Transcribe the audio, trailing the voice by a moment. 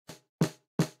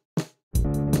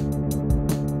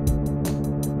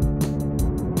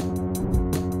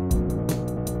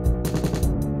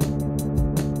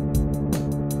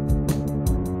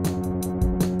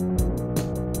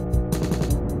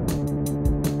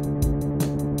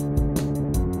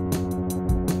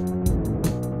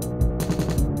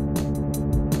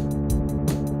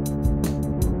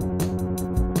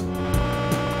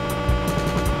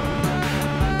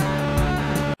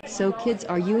So kids,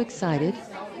 are you excited?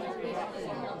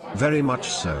 Very much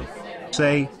so.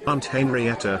 Say, Aunt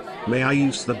Henrietta, may I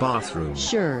use the bathroom?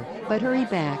 Sure, but hurry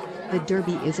back, the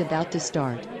derby is about to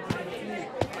start.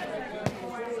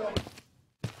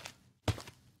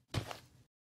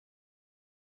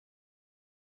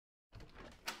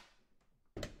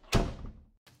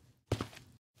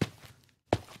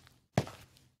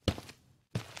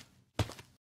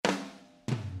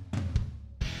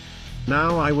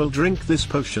 Now I will drink this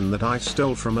potion that I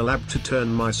stole from a lab to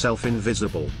turn myself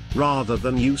invisible, rather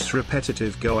than use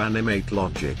repetitive GoAnimate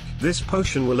logic. This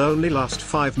potion will only last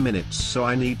 5 minutes, so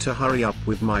I need to hurry up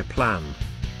with my plan.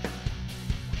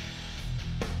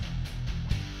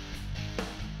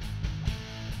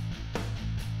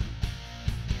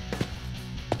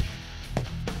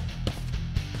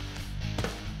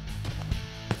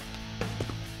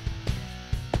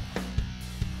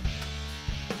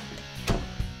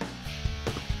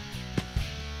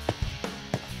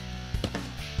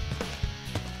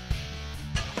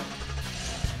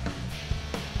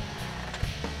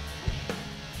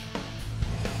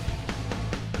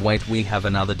 Wait, we have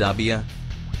another W?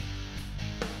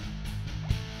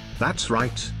 That's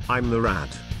right, I'm the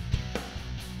rat.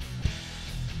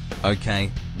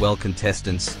 Okay, well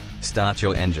contestants, start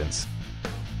your engines.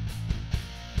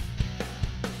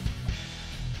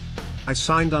 I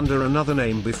signed under another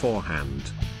name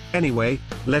beforehand. Anyway,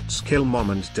 let's kill Mom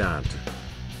and Dad.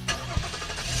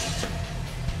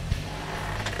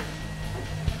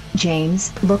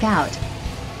 James, look out.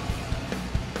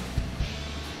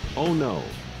 Oh no,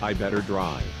 I better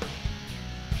drive.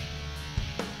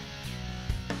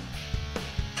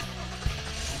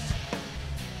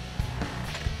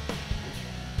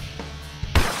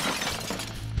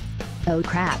 Oh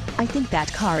crap, I think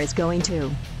that car is going to.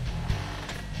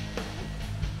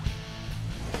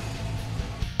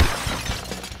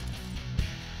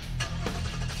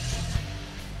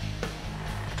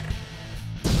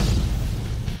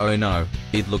 Oh no,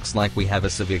 it looks like we have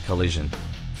a severe collision.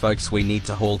 Folks, we need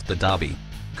to halt the derby.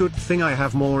 Good thing I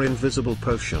have more invisible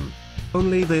potion.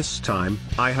 Only this time,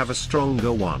 I have a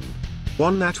stronger one.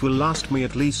 One that will last me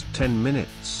at least 10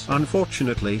 minutes.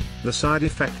 Unfortunately, the side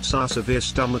effects are severe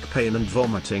stomach pain and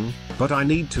vomiting, but I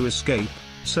need to escape,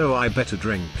 so I better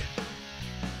drink.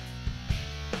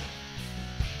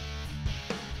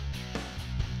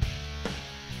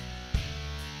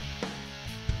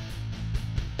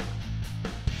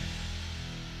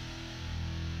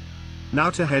 Now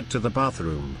to head to the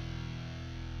bathroom.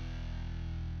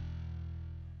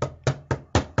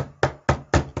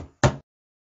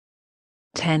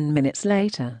 Ten minutes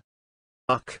later.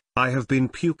 Ugh, I have been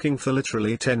puking for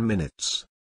literally 10 minutes.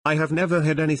 I have never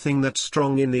had anything that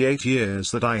strong in the 8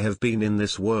 years that I have been in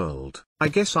this world. I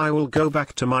guess I will go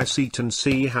back to my seat and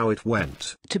see how it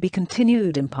went. To be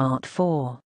continued in part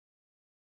 4.